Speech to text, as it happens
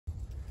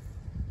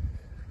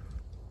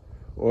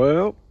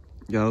Well,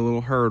 got a little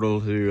hurdle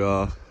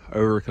to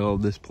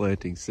overcome this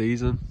planting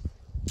season.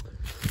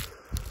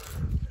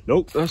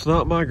 Nope, that's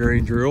not my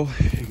grain drill.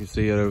 You can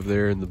see it over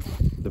there in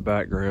the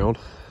background.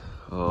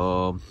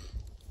 Mine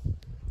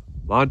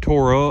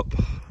tore up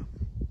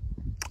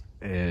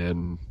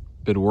and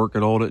been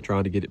working on it,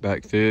 trying to get it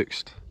back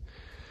fixed.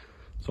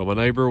 So my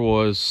neighbor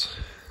was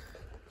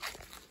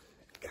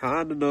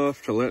kind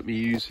enough to let me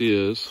use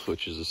his,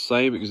 which is the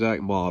same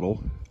exact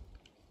model.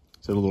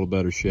 It's in a little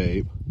better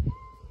shape.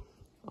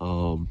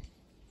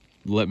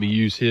 Let me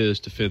use his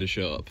to finish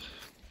up.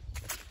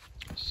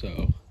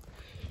 So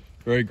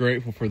very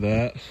grateful for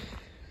that.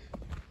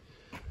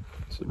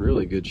 It's in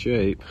really good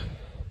shape.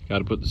 Got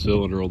to put the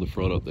cylinder on the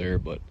front up there,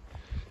 but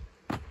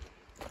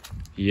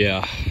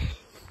yeah,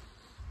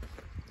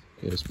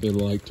 it's been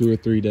like 2 or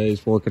 3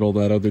 days working on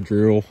that other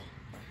drill,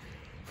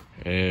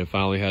 and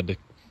finally had to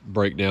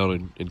break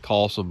down and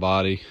call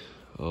somebody.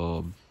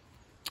 But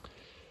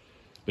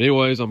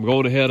anyways, I'm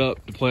going to head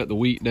up to plant the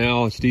wheat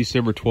now. It's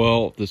December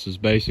 12th. This is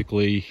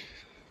basically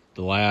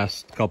the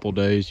last couple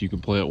days you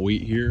can plant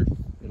wheat here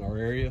in our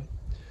area.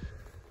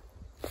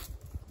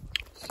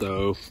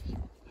 So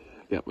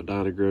got my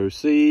dynagrow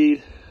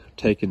seed,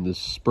 taking the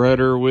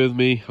spreader with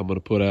me. I'm going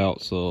to put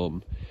out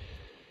some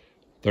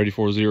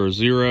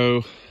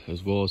 3400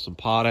 as well as some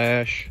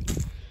potash.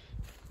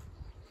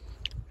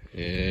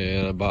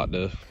 And I'm about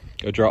to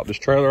go drop this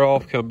trailer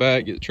off, come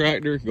back, get the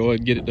tractor, go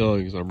ahead and get it done,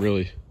 because I'm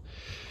really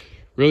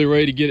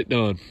ready to get it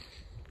done.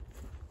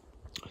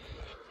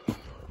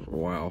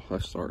 Wow,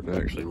 that's starting to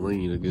actually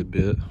lean a good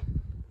bit.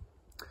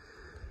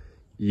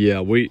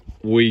 Yeah, we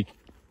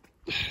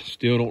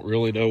still don't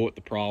really know what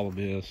the problem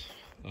is.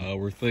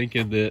 We're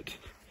thinking that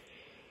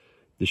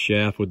the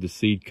shaft with the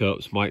seed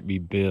cups might be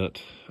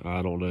bent.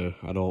 I don't know.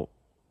 I don't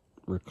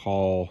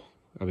recall.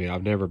 I mean,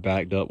 I've never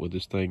backed up with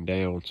this thing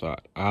down, so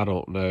I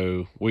don't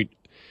know. We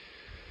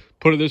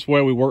put it this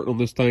way, we worked on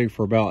this thing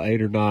for about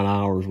 8 or 9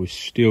 hours. We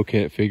still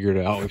can't figure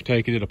it out. We've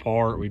taken it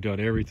apart. We've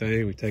done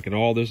everything. We've taken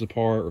all this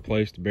apart,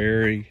 replaced the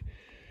bearing,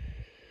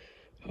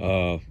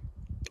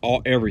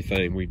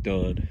 everything we've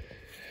done,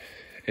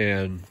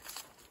 and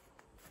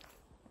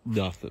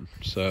nothing.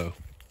 So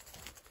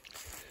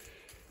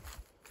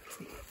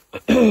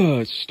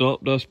it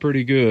stumped us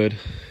pretty good.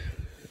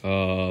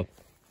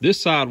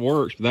 This side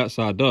works, but that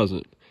side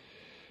doesn't.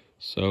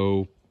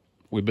 So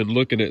we've been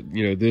looking at,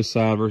 this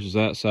side versus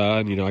that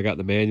side. I got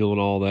the manual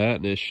and all that,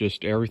 and it's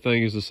just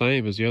everything is the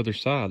same as the other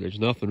side. There's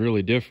nothing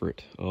really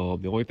different. The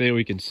only thing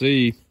we can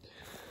see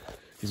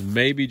is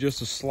maybe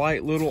just a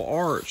slight little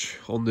arch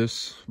on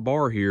this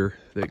bar here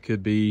that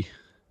could be,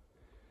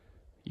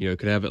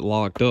 could have it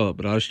locked up.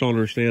 But I just don't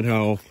understand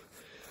how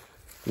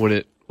when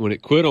it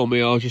quit on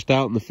me, I was just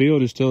out in the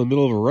field, just in the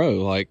middle of a row.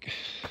 Like,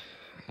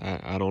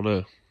 I don't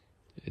know.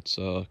 It's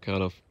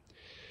kind of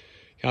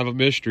a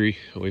mystery.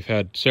 We've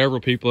had several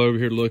people over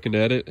here looking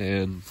at it,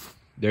 and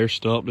they're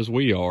stumped as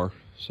we are.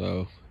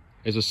 So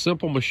it's a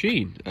simple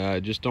machine. I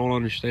just don't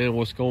understand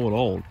what's going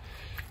on.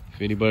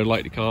 If anybody would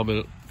like to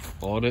comment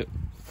on it,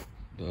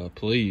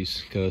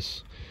 please,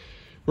 because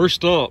we're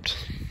stumped.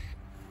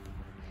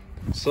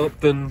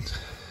 Something,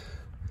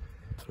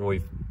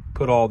 we've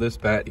put all this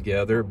back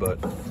together, but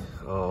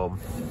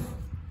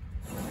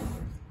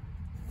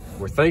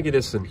we're thinking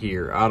it's in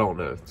here. I don't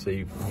know. So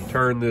you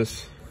turn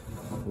this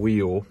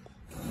wheel.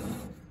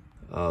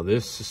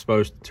 This is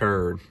supposed to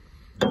turn.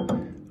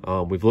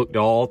 We've looked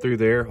all through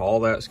there. All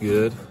that's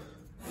good.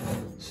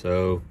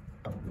 So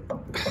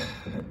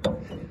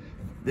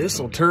this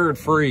will turn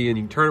free, and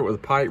you can turn it with a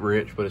pipe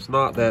wrench, but it's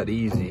not that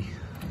easy.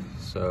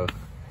 So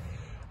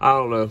I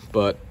don't know,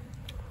 but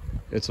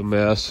it's a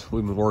mess.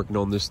 We've been working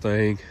on this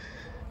thing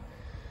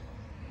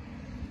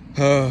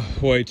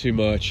way too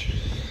much.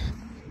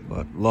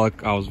 But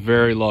I was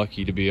very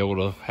lucky to be able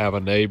to have a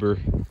neighbor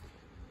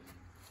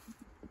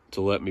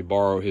to let me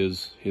borrow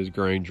his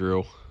grain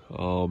drill.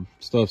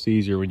 Stuff's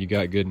easier when you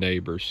got good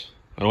neighbors.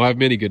 I don't have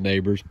many good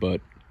neighbors,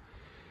 but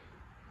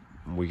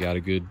we got a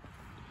good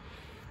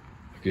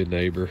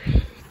neighbor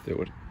that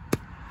would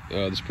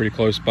that's pretty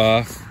close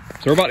by. So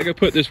we're about to go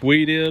put this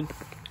wheat in.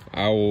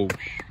 I will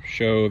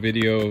show a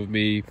video of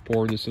me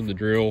pouring this in the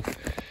drill.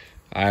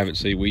 I haven't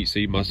seen wheat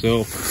seed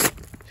myself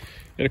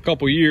in a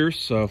couple years,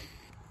 so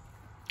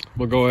I'm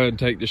gonna go ahead and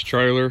take this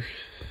trailer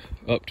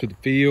up to the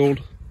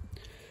field.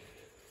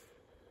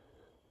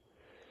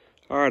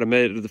 All right, I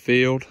made it to the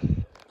field.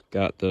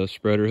 Got the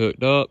spreader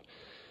hooked up,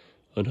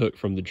 unhooked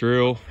from the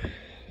drill.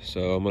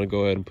 So I'm gonna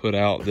go ahead and put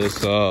out this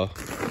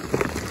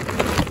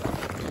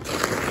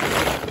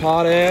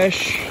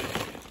potash.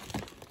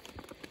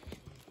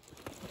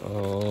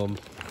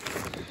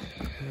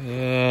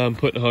 I'm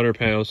putting 100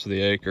 pounds to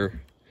the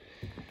acre.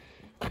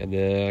 And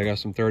then I got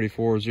some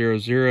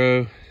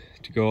 3400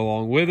 to go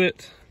along with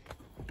it.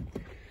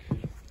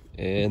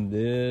 And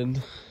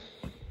then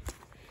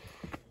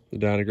the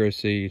dynagrow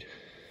seed.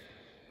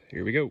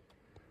 Here we go.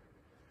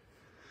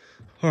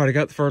 All right, I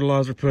got the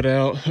fertilizer put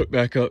out, hooked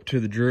back up to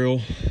the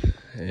drill,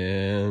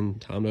 and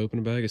time to open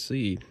a bag of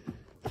seed.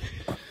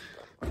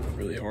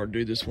 really hard to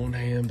do this one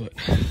hand, but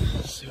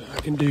let's see what I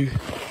can do.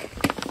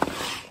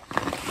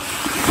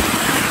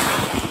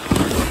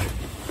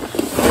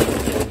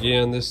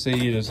 Again, this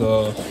seed is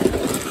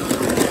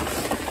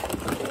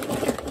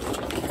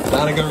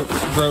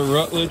dynagrow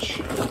Rutledge.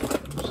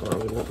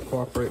 Sorry, they won't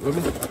cooperate with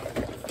me.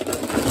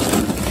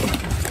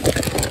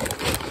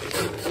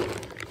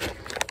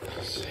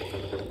 Let's see.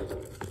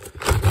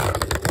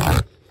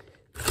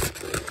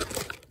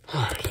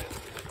 All right.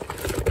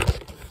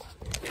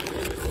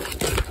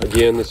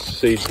 Again, this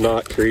seed's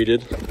not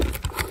treated.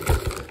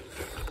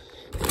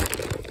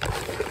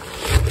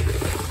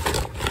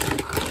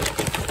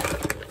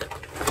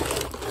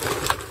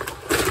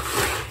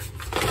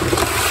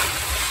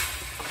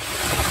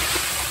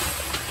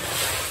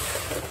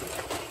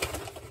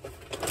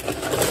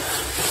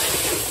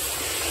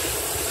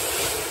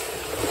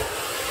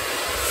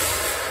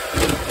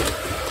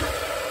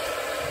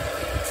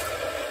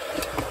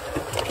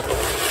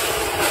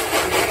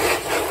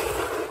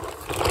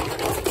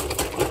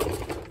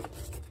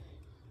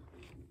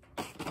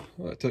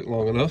 Well, that took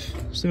long enough.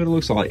 See what it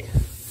looks like.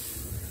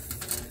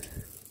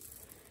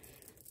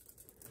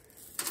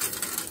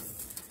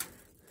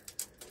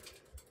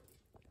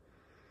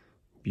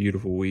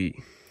 Beautiful wheat.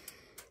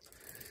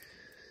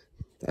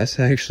 That's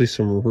actually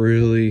some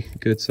really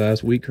good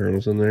sized wheat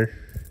kernels in there.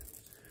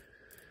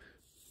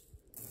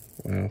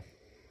 Wow.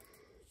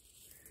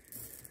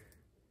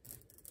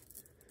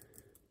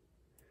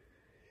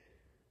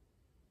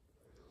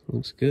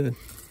 Looks good.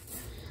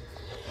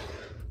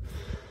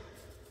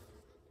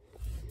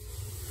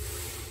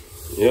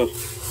 Yeah,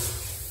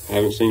 I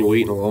haven't seen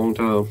wheat in a long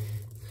time.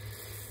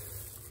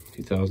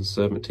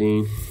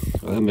 2017.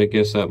 I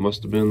guess that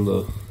must have been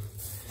the,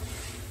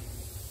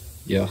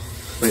 yeah, I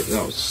think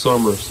that was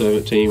summer of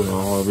 17 when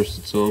I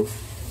harvested some.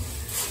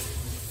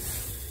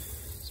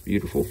 It's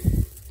beautiful.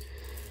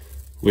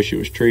 Wish it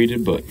was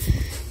treated, but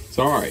it's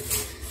all right.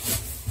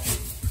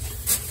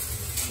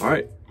 All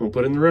right, we'll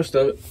put in the rest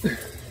of it.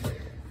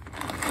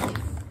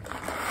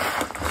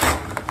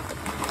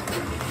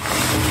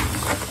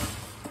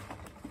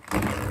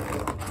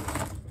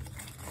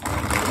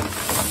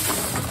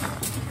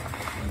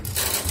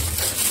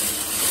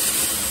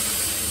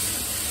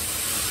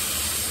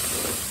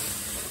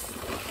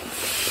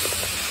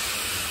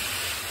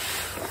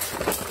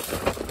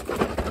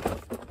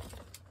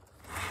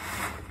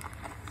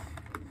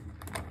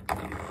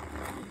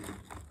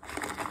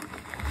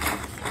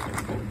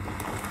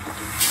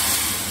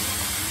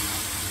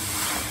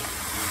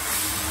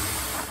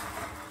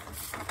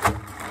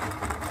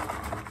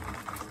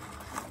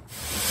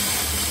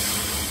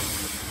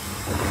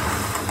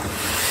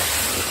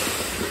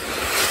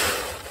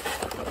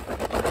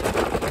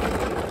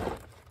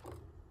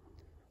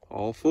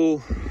 All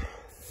full.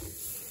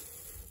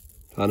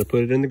 Time to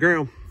put it in the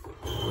ground.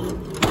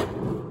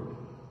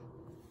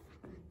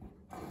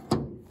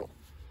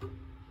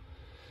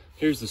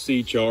 Here's the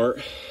seed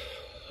chart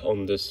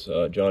on this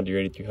John Deere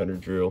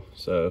 8300 drill.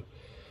 So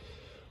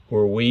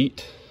we're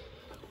wheat,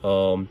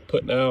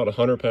 putting out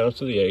 100 pounds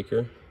to the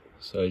acre.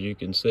 So you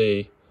can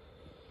see,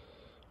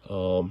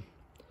 you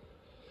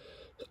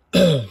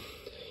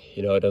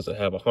know, it doesn't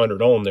have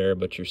 100 on there,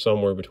 but you're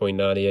somewhere between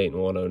 98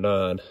 and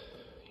 109,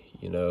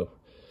 you know.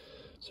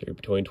 So you're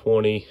between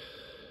 20,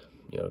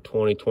 you know,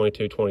 20,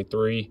 22,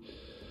 23.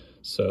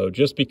 So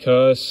just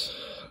because,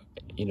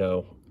 you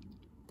know,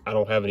 I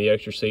don't have any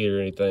extra seed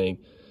or anything,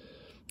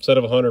 instead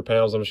of 100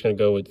 pounds, I'm just going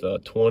to go with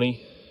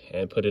 20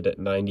 and put it at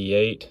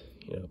 98,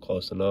 you know,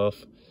 close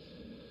enough.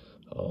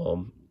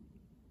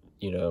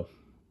 You know,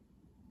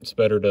 it's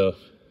better to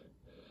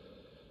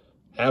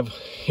have,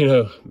 you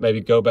know,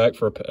 maybe go back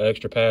for an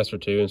extra pass or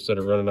two instead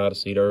of running out of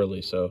seed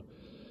early. So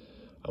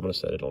I'm going to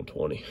set it on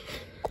 20.